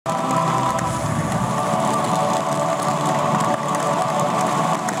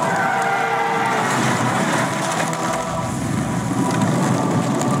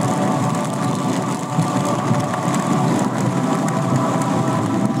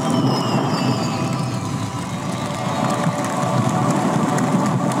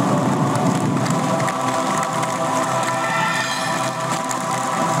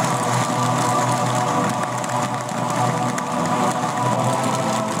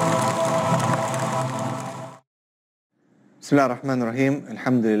Bismillah ar-Rahman ar-Rahim,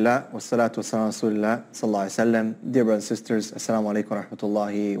 alhamdulillah, wassalatu wassalamu rasulillah, sallallahu alayhi wa sallam. Dear brothers and sisters, assalamu alaikum wa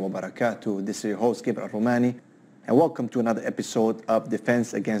rahmatullahi wa barakatuh. This is your host, Gabriel Al Romaani, and welcome to another episode of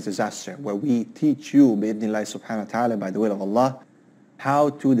Defense Against Disaster, where we teach you, bi'idhnillah subhanahu wa ta'ala, by the will of Allah, how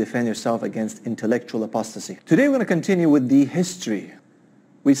to defend yourself against intellectual apostasy. Today we're going to continue with the history.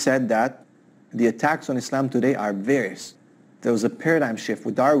 We said that the attacks on Islam today are various. There was a paradigm shift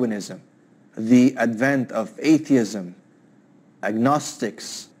with Darwinism, the advent of atheism,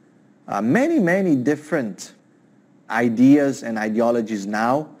 agnostics, many different ideas and ideologies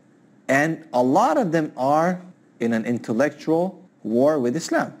now, and a lot of them are in an intellectual war with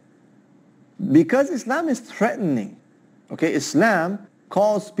Islam. Because Islam is threatening. Okay, Islam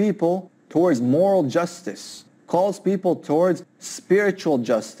calls people towards moral justice, calls people towards spiritual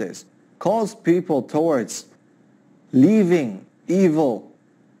justice, calls people towards leaving evil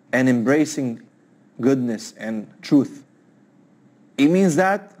and embracing goodness and truth. It means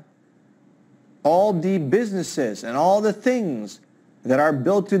that all the businesses and all the things that are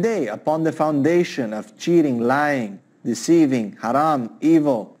built today upon the foundation of cheating, lying, deceiving, haram,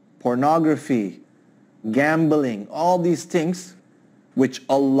 evil, pornography, gambling, all these things which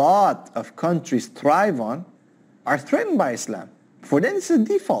a lot of countries thrive on are threatened by Islam. For them it's a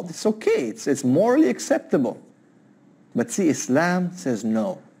default, it's okay, it's morally acceptable. But see, Islam says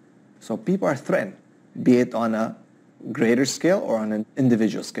no. So people are threatened, be it on a greater scale or on an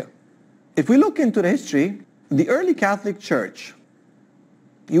individual scale. If we look into the history, the early Catholic Church,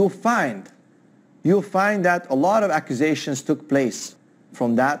 you'll find that a lot of accusations took place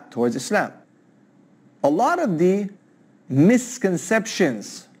from that towards Islam. A lot of the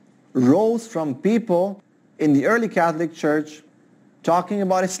misconceptions rose from people in the early Catholic Church talking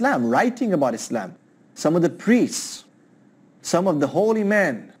about Islam, writing about Islam. Some of the priests, some of the holy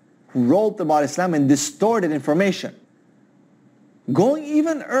men who wrote about Islam and distorted information. Going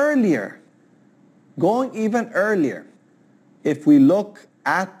even earlier, if we look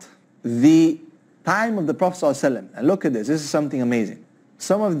at the time of the Prophet ﷺ, and look at this is something amazing.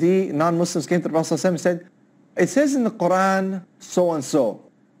 Some of the non-Muslims came to the Prophet ﷺ and said, it says in the Quran so and so.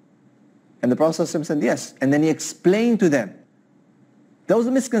 And the Prophet ﷺ said, yes. And then he explained to them. That was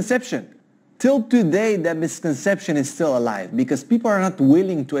a misconception. Till today, that misconception is still alive because people are not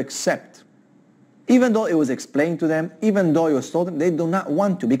willing to accept. Even though it was explained to them, even though it was told them, they do not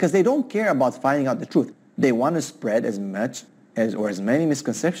want to because they don't care about finding out the truth. They want to spread as much or as many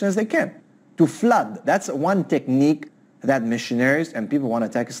misconceptions as they can. To flood. That's one technique that missionaries and people who want to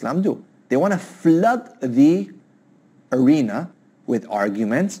attack Islam do. They want to flood the arena with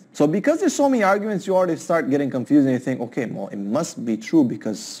arguments. So because there's so many arguments, you already start getting confused and you think, okay, well, it must be true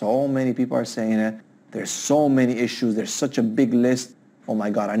because so many people are saying it. There's so many issues. There's such a big list. Oh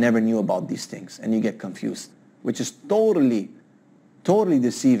my God, I never knew about these things. And you get confused, which is totally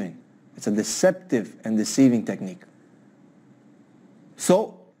deceiving. It's a deceptive and deceiving technique.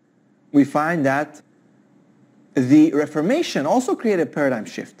 So we find that the Reformation also created a paradigm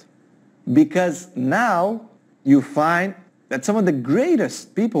shift because now you find that some of the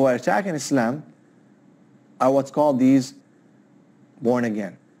greatest people who are attacking Islam are what's called these born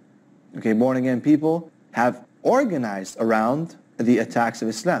again. Okay, born again people have organized around the attacks of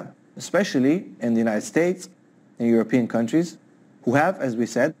Islam, especially in the United States and European countries who have, as we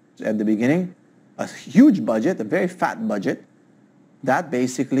said at the beginning, a huge budget, a very fat budget that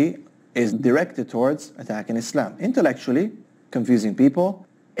basically is directed towards attacking Islam. Intellectually confusing people,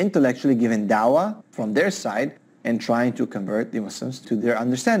 intellectually giving dawah from their side and trying to convert the Muslims to their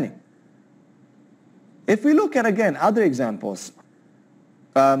understanding. If we look at, again, other examples,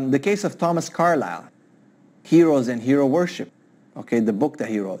 the case of Thomas Carlyle, Heroes and Hero Worship, okay, the book that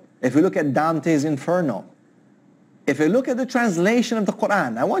he wrote. If we look at Dante's Inferno, if we look at the translation of the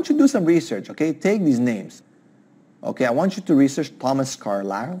Quran, I want you to do some research, okay? Take these names. Okay, I want you to research Thomas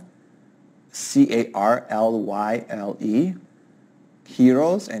Carlyle, C-A-R-L-Y-L-E,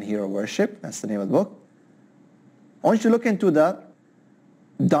 Heroes and Hero Worship, that's the name of the book. I want you to look into the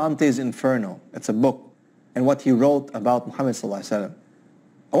Dante's Inferno, it's a book, and what he wrote about Muhammad sallallahu alaihi wasallam.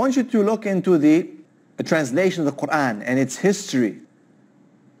 I want you to look into the translation of the Quran and its history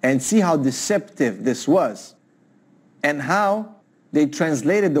and see how deceptive this was and how they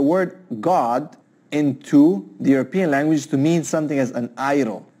translated the word God into the European languages to mean something as an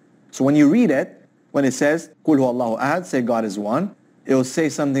idol. So when you read it, when it says, Qul huwa Allahu ahad, say God is one, it will say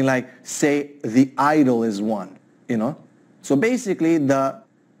something like, say the idol is one, you know. So basically the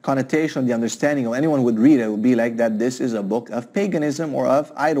connotation, the understanding of anyone who would read it would be like that this is a book of paganism or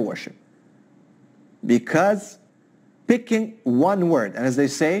of idol worship. Because picking one word, and as they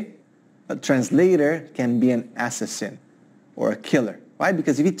say, a translator can be an assassin. or a killer. Right?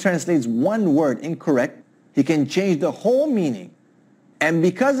 Because if he translates one word incorrect, he can change the whole meaning. And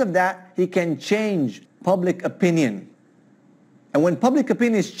because of that, he can change public opinion. And when public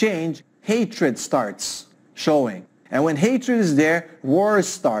opinions change, hatred starts showing. And when hatred is there, wars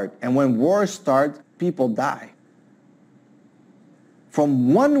start. And when wars start, people die.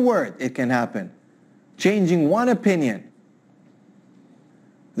 From one word, it can happen. Changing one opinion,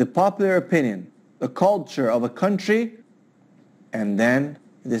 the popular opinion, the culture of a country, and then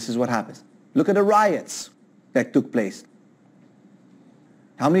this is what happens. Look at the riots that took place.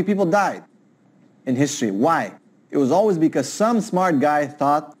 How many people died in history? Why? It was always because some smart guy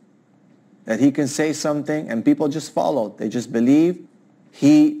thought that he can say something and people just followed. They just believed.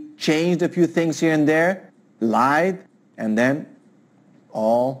 He changed a few things here and there, lied, and then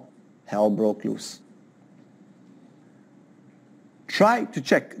all hell broke loose. Try to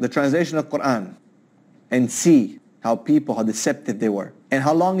check the translation of Quran and see how deceptive they were, and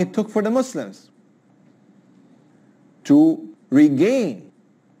how long it took for the Muslims to regain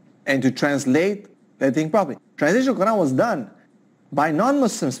and to translate the thing properly. Translation of Quran was done by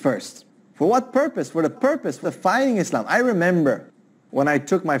non-Muslims first. For what purpose? For the purpose of fighting Islam. I remember when I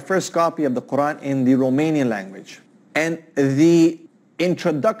took my first copy of the Quran in the Romanian language, and the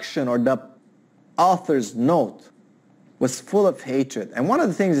introduction or the author's note was full of hatred. And one of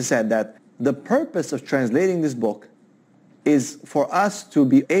the things he said that the purpose of translating this book is for us to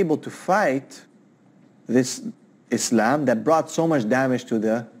be able to fight this Islam that brought so much damage to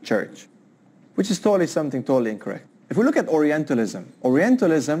the church, which is something totally incorrect. If we look at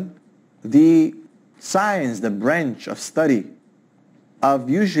Orientalism, the science, the branch of study of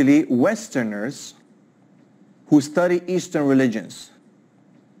usually Westerners who study Eastern religions.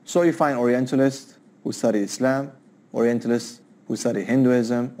 So you find Orientalists who study Islam, Orientalists who study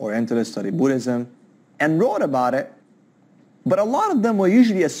Hinduism, Orientalists study Buddhism, and wrote about it. But a lot of them were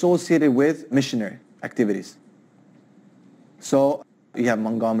usually associated with missionary activities. So you have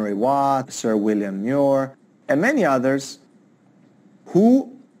Montgomery Watt, Sir William Muir, and many others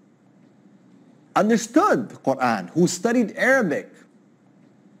who understood the Quran, who studied Arabic,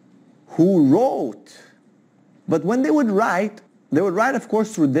 who wrote. But when they would write, of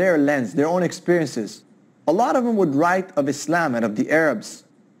course, through their lens, their own experiences. A lot of them would write of Islam and of the Arabs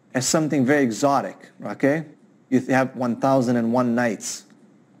as something very exotic, okay? You have 1001 Nights,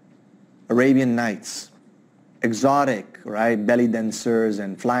 Arabian Nights, exotic, right? Belly dancers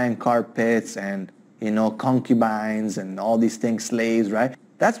and flying carpets and, concubines and all these things, slaves, right?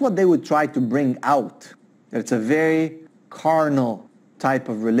 That's what they would try to bring out. It's a very carnal type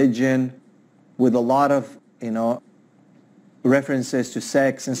of religion with a lot of, references to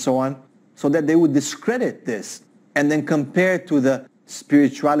sex and so on, so that they would discredit this and then compare to the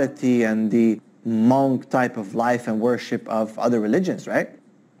spirituality and the monk type of life and worship of other religions, right?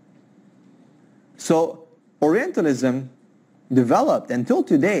 So Orientalism developed until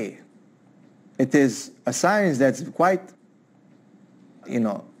today. It is a science that's quite,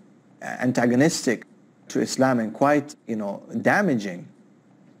 antagonistic to Islam and quite, damaging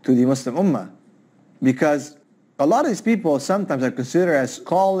to the Muslim Ummah, because a lot of these people sometimes are considered as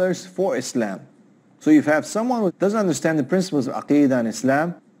scholars for Islam. So if you have someone who doesn't understand the principles of Aqidah and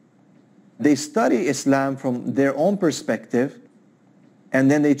Islam, they study Islam from their own perspective, and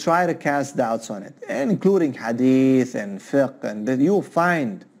then they try to cast doubts on it, and including hadith and fiqh, and that you'll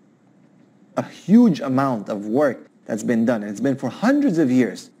find a huge amount of work that's been done. And it's been for hundreds of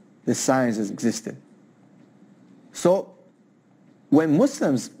years this science has existed. So when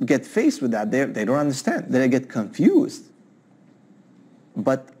Muslims get faced with that, they don't understand. They get confused.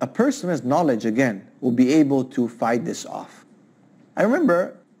 But a person who has knowledge, again, will be able to fight this off. I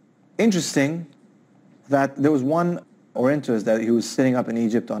remember, interesting, that there was one Orientalist that he was sitting up in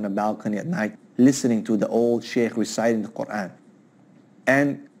Egypt on a balcony at night listening to the old sheikh reciting the Quran.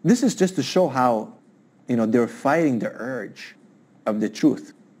 And this is just to show how, they're fighting the urge of the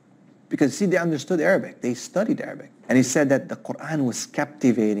truth. Because, see, they understood Arabic. They studied Arabic. And he said that the Quran was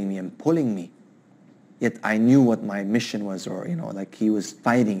captivating me and pulling me. Yet I knew what my mission was, or, like he was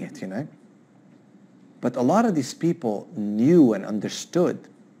fighting it, But a lot of these people knew and understood.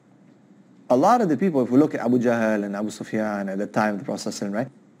 A lot of the people, if we look at Abu Jahl and Abu Sufyan at the time of the Prophet ﷺ, right?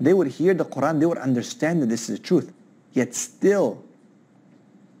 They would hear the Quran, they would understand that this is the truth. Yet still,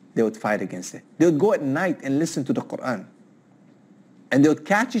 they would fight against it. They would go at night and listen to the Quran. And they would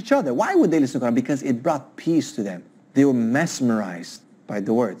catch each other. Why would they listen to the Quran? Because it brought peace to them. They were mesmerized by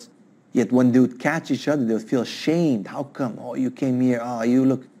the words. Yet when they would catch each other, they would feel ashamed. How come? Oh, you came here. Oh, you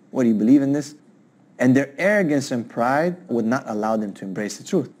look. What, do you believe in this? And their arrogance and pride would not allow them to embrace the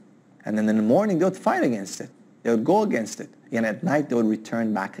truth. And then in the morning, they would fight against it. They would go against it, and at night they would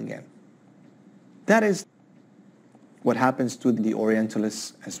return back again. That is what happens to the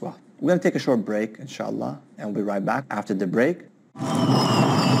Orientalists as well. We're going to take a short break, inshallah, and we'll be right back after the break.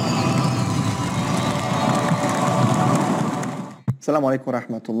 Assalamu alaikum wa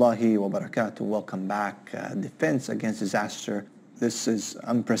rahmatullahi wa barakatuh. Welcome back. Defense against disaster. This is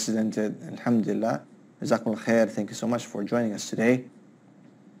unprecedented. Alhamdulillah. Jazakumullah khair. Thank you so much for joining us today.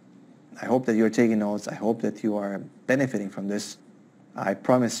 I hope that you're taking notes. I hope that you are benefiting from this. I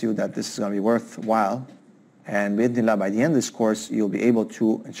promise you that this is going to be worthwhile. And bi'idhnillah, by the end of this course, you'll be able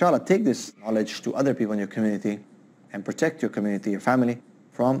to, inshallah, take this knowledge to other people in your community and protect your community, your family,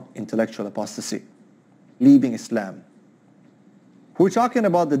 from intellectual apostasy, leaving Islam. We're talking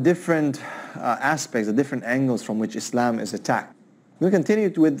about the different aspects, the different angles from which Islam is attacked. We'll continue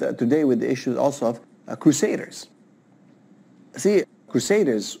today with the issues also of crusaders. See,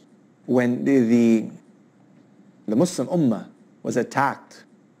 crusaders, when the Muslim Ummah was attacked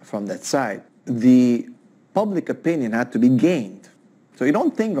from that side, the public opinion had to be gained. So you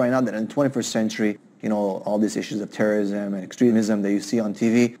don't think right now that in the 21st century, all these issues of terrorism and extremism that you see on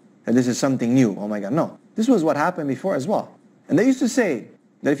TV, that this is something new. Oh my God, no. This was what happened before as well. And they used to say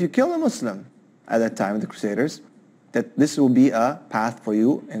that if you kill a Muslim at that time, the Crusaders, that this will be a path for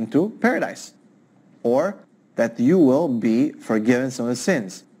you into paradise, or that you will be forgiven some of the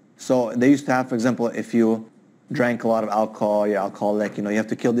sins. So they used to have, for example, if you drank a lot of alcohol, you're alcoholic, you have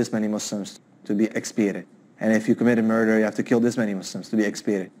to kill this many Muslims to be expiated. And if you committed murder, you have to kill this many Muslims to be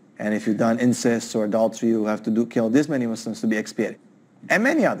expiated. And if you've done incest or adultery, you have to kill this many Muslims to be expiated. And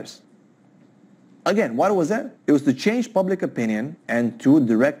many others. Again, what was that? It was to change public opinion and to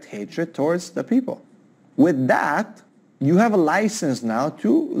direct hatred towards the people. With that, you have a license now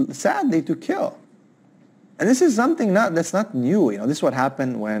sadly, to kill. And this is something that's not new. This is what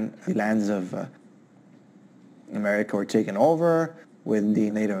happened when the lands of America were taken over with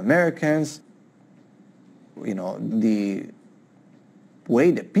the Native Americans. The way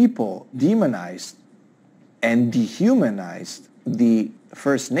that people demonized and dehumanized the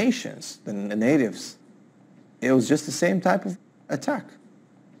First Nations, the natives, it was just the same type of attack.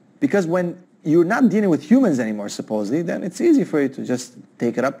 Because when you're not dealing with humans anymore, supposedly, then it's easy for you to just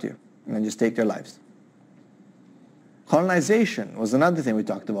take it up to you and just take their lives. Colonization was another thing we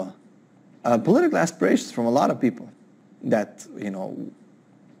talked about. Political aspirations from a lot of people that,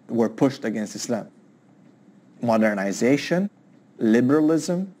 were pushed against Islam. Modernization,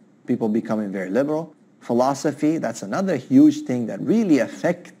 liberalism, people becoming very liberal. Philosophy, that's another huge thing that really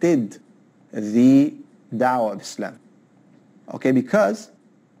affected the da'wah of Islam. Okay, because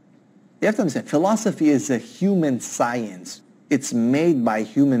you have to understand, philosophy is a human science. It's made by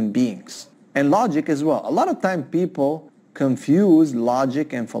human beings. And logic as well. A lot of time people confuse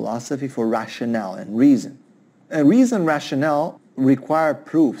logic and philosophy for rationale and reason. And reason, rationale require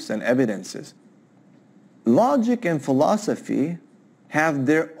proofs and evidences. Logic and philosophy have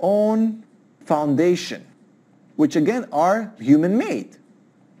their own foundation, which again are human-made,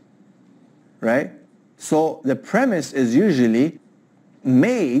 right? So the premise is usually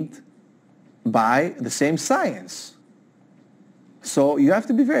made by the same science. So you have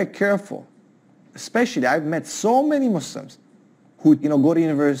to be very careful. Especially, I've met so many Muslims who go to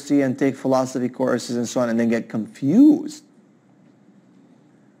university and take philosophy courses and so on, and then get confused.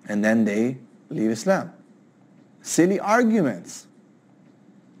 And then they leave Islam. Silly arguments.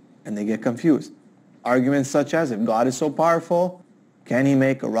 And they get confused. Arguments such as, if God is so powerful, can he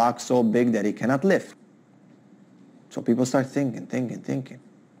make a rock so big that he cannot lift? So people start thinking.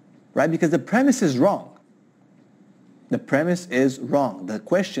 Right? Because the premise is wrong. The premise is wrong. The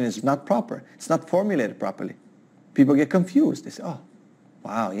question is not proper. It's not formulated properly. People get confused. They say, oh,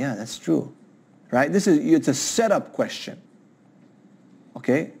 wow, yeah, that's true. Right? It's a setup question.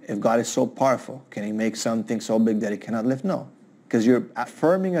 Okay? If God is so powerful, can he make something so big that he cannot lift? No. Because you're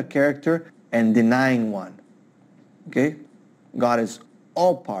affirming a character and denying one. Okay? God is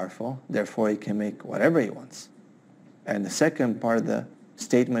all-powerful, therefore he can make whatever he wants. And the second part of the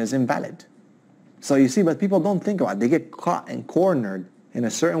statement is invalid. So you see, but people don't think about it. They get caught and cornered in a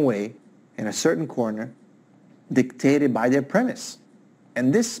certain way, in a certain corner, dictated by their premise.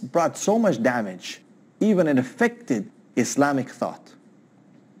 And this brought so much damage, even it affected Islamic thought.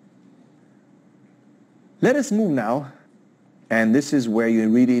 Let us move now, and this is where you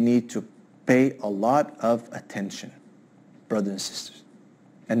really need to pay a lot of attention, brothers and sisters.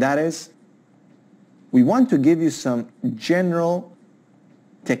 And that is, we want to give you some general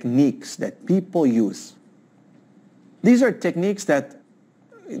techniques that people use. These are techniques that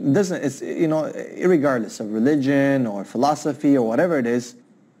irregardless of religion or philosophy or whatever it is,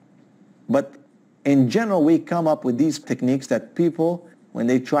 but In general, we come up with these techniques that people, when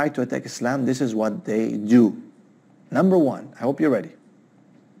they try to attack Islam, this is what they do. Number one, I hope you're ready.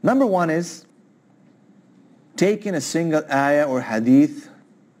 Number one is taking a single ayah or hadith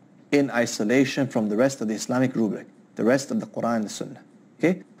in isolation from the rest of the Islamic rubric, the rest of the Quran and the Sunnah.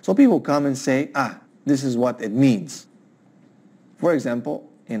 Okay? So people come and say, this is what it means. For example,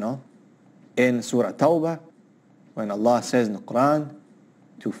 in Surah Tawbah, when Allah says in the Quran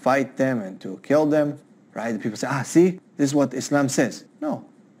to fight them and to kill them, right? The people say, see, this is what Islam says. No,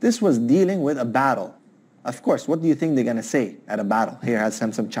 this was dealing with a battle. Of course, what do you think they're going to say at a battle? Here, have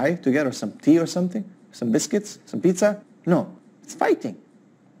some chai together, some tea or something, some biscuits, some pizza? No, it's fighting.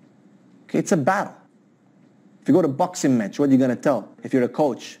 Okay, it's a battle. If you go to a boxing match, what are you going to tell? If you're a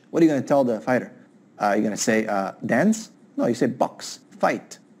coach, what are you going to tell the fighter? You're going to say, dance? No, you say box,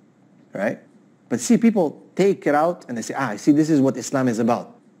 fight, right? But see, people take it out and they say, see, this is what Islam is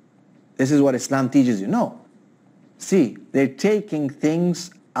about. This is what Islam teaches you. No. See, they're taking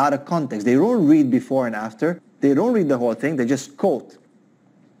things out of context. They don't read before and after. They don't read the whole thing. They just quote,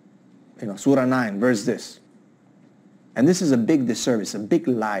 Surah 9, verse this. And this is a big disservice, a big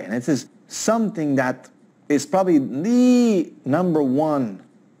lie. And this is something that is probably the number one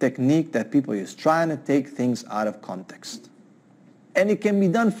technique that people use, trying to take things out of context. And it can be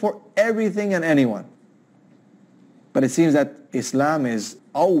done for everything and anyone. But it seems that Islam is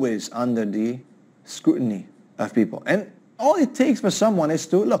always under the scrutiny of people. And all it takes for someone is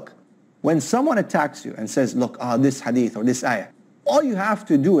to, look, when someone attacks you and says, look, this hadith or this ayah, all you have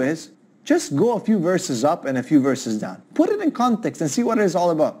to do is just go a few verses up and a few verses down. Put it in context and see what it is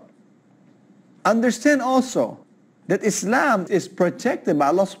all about. Understand also that Islam is protected by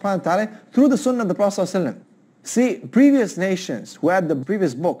Allah subhanahu wa ta'ala through the sunnah of the Prophet sallallahu alaihi wasallam. See, previous nations who had the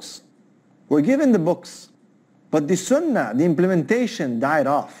previous books were given the books, but the sunnah, the implementation died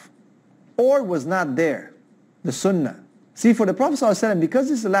off or was not there, the sunnah. See, for the Prophet ﷺ, because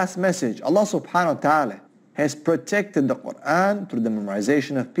this is the last message, Allah subhanahu wa ta'ala has protected the Quran through the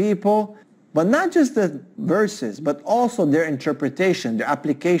memorization of people, but not just the verses, but also their interpretation, their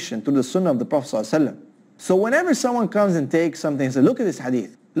application through the sunnah of the Prophet ﷺ. So whenever someone comes and takes something and says, look at this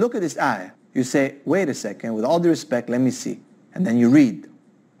hadith, look at this ayah, you say, wait a second, with all due respect, let me see. And then you read.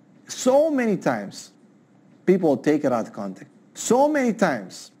 So many times, people take it out of context. So many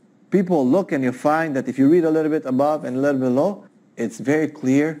times, people look and you find that if you read a little bit above and a little below, it's very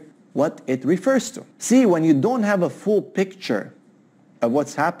clear what it refers to. See, when you don't have a full picture of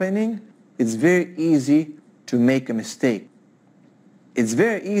what's happening, it's very easy to make a mistake. It's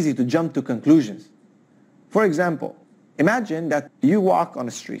very easy to jump to conclusions. For example, imagine that you walk on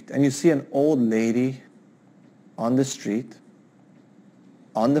the street and you see an old lady on the street,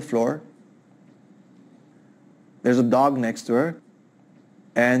 on the floor. There's a dog next to her,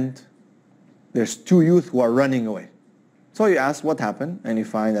 and there's two youth who are running away. So you ask what happened, and you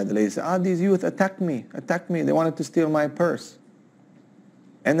find that the lady said, these youth attacked me. They wanted to steal my purse.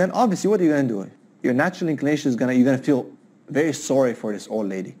 And then obviously, what are you going to do? Your natural inclination is you're going to feel very sorry for this old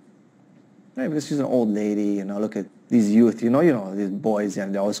lady. Right? Because she's an old lady, look at these youth, these boys,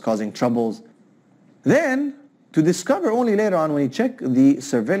 and they're always causing troubles. Then, to discover only later on when you check the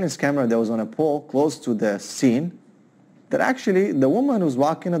surveillance camera that was on a pole close to the scene, that actually the woman was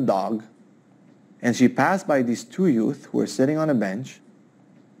walking a dog, and she passed by these two youth who were sitting on a bench,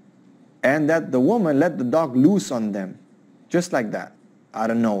 and that the woman let the dog loose on them, just like that,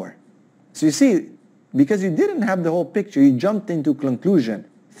 out of nowhere. So you see, because you didn't have the whole picture, you jumped into conclusion.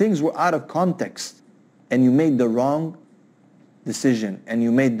 Things were out of context, and you made the wrong decision, and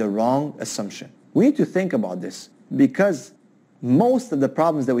you made the wrong assumption. We need to think about this, because most of the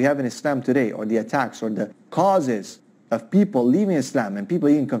problems that we have in Islam today, or the attacks, or the causes of people leaving Islam and people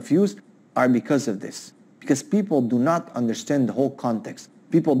getting confused, are because of this. Because people do not understand the whole context.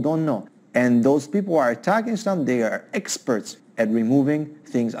 People don't know. And those people who are attacking Islam, they are experts at removing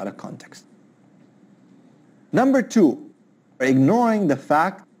things out of context. Number two, ignoring the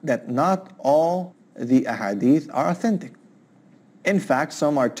fact that not all the ahadith are authentic. In fact,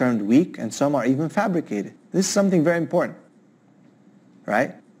 some are termed weak and some are even fabricated. This is something very important,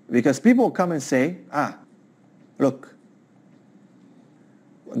 right? Because people come and say, look,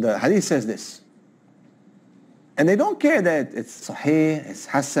 the hadith says this. And they don't care that it's sahih, it's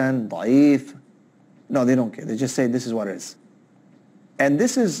hasan, da'if. No, they don't care. They just say this is what it is. And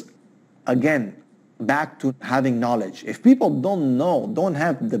this is, again, back to having knowledge. If people don't know, don't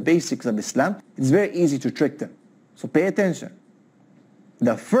have the basics of Islam, it's very easy to trick them. So pay attention.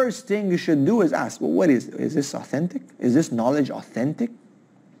 The first thing you should do is ask, well, what is this authentic? Is this knowledge authentic?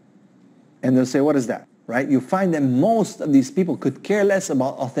 And they'll say, what is that? Right? You find that most of these people could care less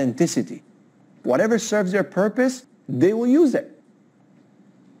about authenticity. Whatever serves their purpose, they will use it.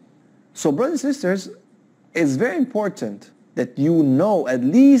 So brothers and sisters, it's very important that you know at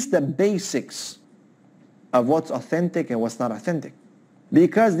least the basics of what's authentic and what's not authentic.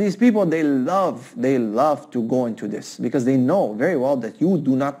 Because these people, they love to go into this because they know very well that you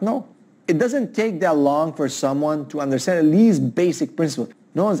do not know. It doesn't take that long for someone to understand at least basic principles.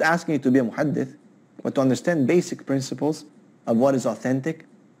 No one's asking you to be a muhaddith, but to understand basic principles of what is authentic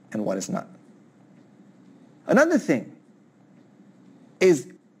and what is not. Another thing is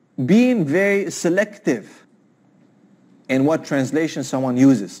being very selective in what translation someone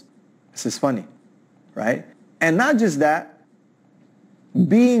uses. This is funny, right? And not just that,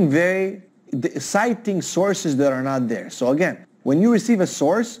 being very, citing sources that are not there. So again, when you receive a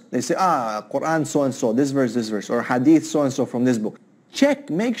source, they say, Quran so-and-so, this verse, or Hadith so-and-so from this book. Check,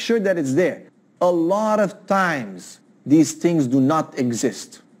 make sure that it's there. A lot of times, these things do not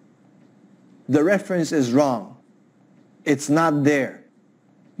exist. The reference is wrong. It's not there.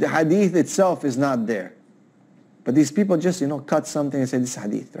 The Hadith itself is not there. But these people just, cut something and say, this is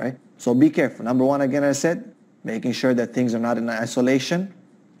Hadith, right? So be careful. Number one, again, I said, making sure that things are not in isolation,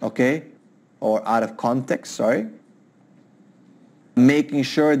 okay? Or out of context, sorry. Making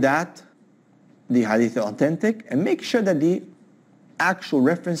sure that the hadith is authentic and make sure that the actual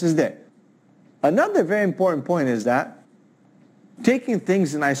reference is there. Another very important point is that taking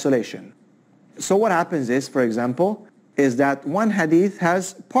things in isolation. So what happens is, for example, is that one hadith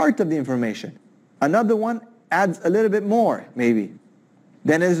has part of the information. Another one adds a little bit more, maybe.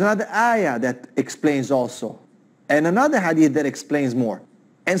 Then there's another ayah that explains also. And another hadith that explains more.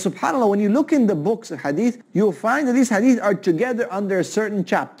 And subhanAllah, when you look in the books of hadith, you'll find that these hadith are together under a certain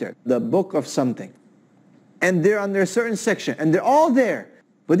chapter, the book of something. And they're under a certain section, and they're all there.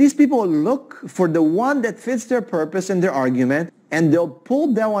 But these people look for the one that fits their purpose and their argument, and they'll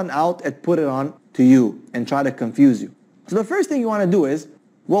pull that one out and put it on to you and try to confuse you. So the first thing you want to do is,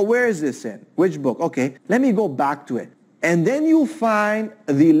 well, where is this in? Which book? Okay, let me go back to it. And then you'll find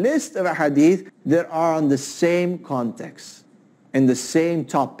the list of hadith that are on the same context, in the same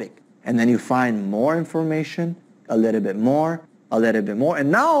topic. And then you find more information, a little bit more, a little bit more.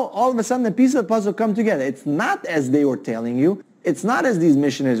 And now, all of a sudden, the pieces of the puzzle come together. It's not as they were telling you. It's not as these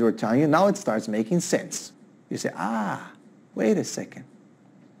missionaries were telling you. Now it starts making sense. You say, wait a second.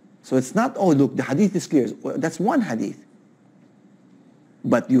 So it's not, oh, look, the hadith is clear. That's one hadith.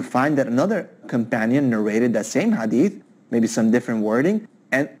 But you find that another companion narrated that same hadith, maybe some different wording,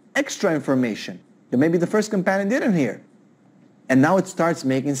 and extra information that maybe the first companion didn't hear. And now it starts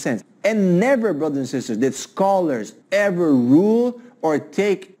making sense. And never, brothers and sisters, did scholars ever rule or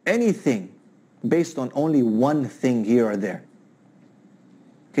take anything based on only one thing here or there.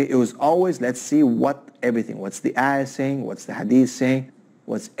 Okay, it was always, let's see what's the ayah saying, what's the hadith saying,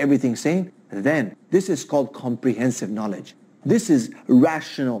 what's everything saying. Then, this is called comprehensive knowledge. This is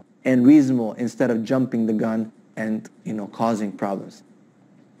rational and reasonable instead of jumping the gun and, causing problems.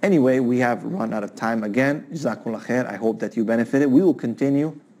 Anyway, we have run out of time again. Jazakumullah khair. I hope that you benefited. We will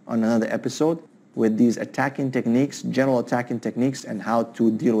continue on another episode with these attacking techniques, general attacking techniques, and how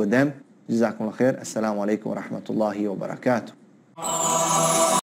to deal with them. Jazakumullah khair. Assalamu alaikum wa rahmatullahi wa barakatuh.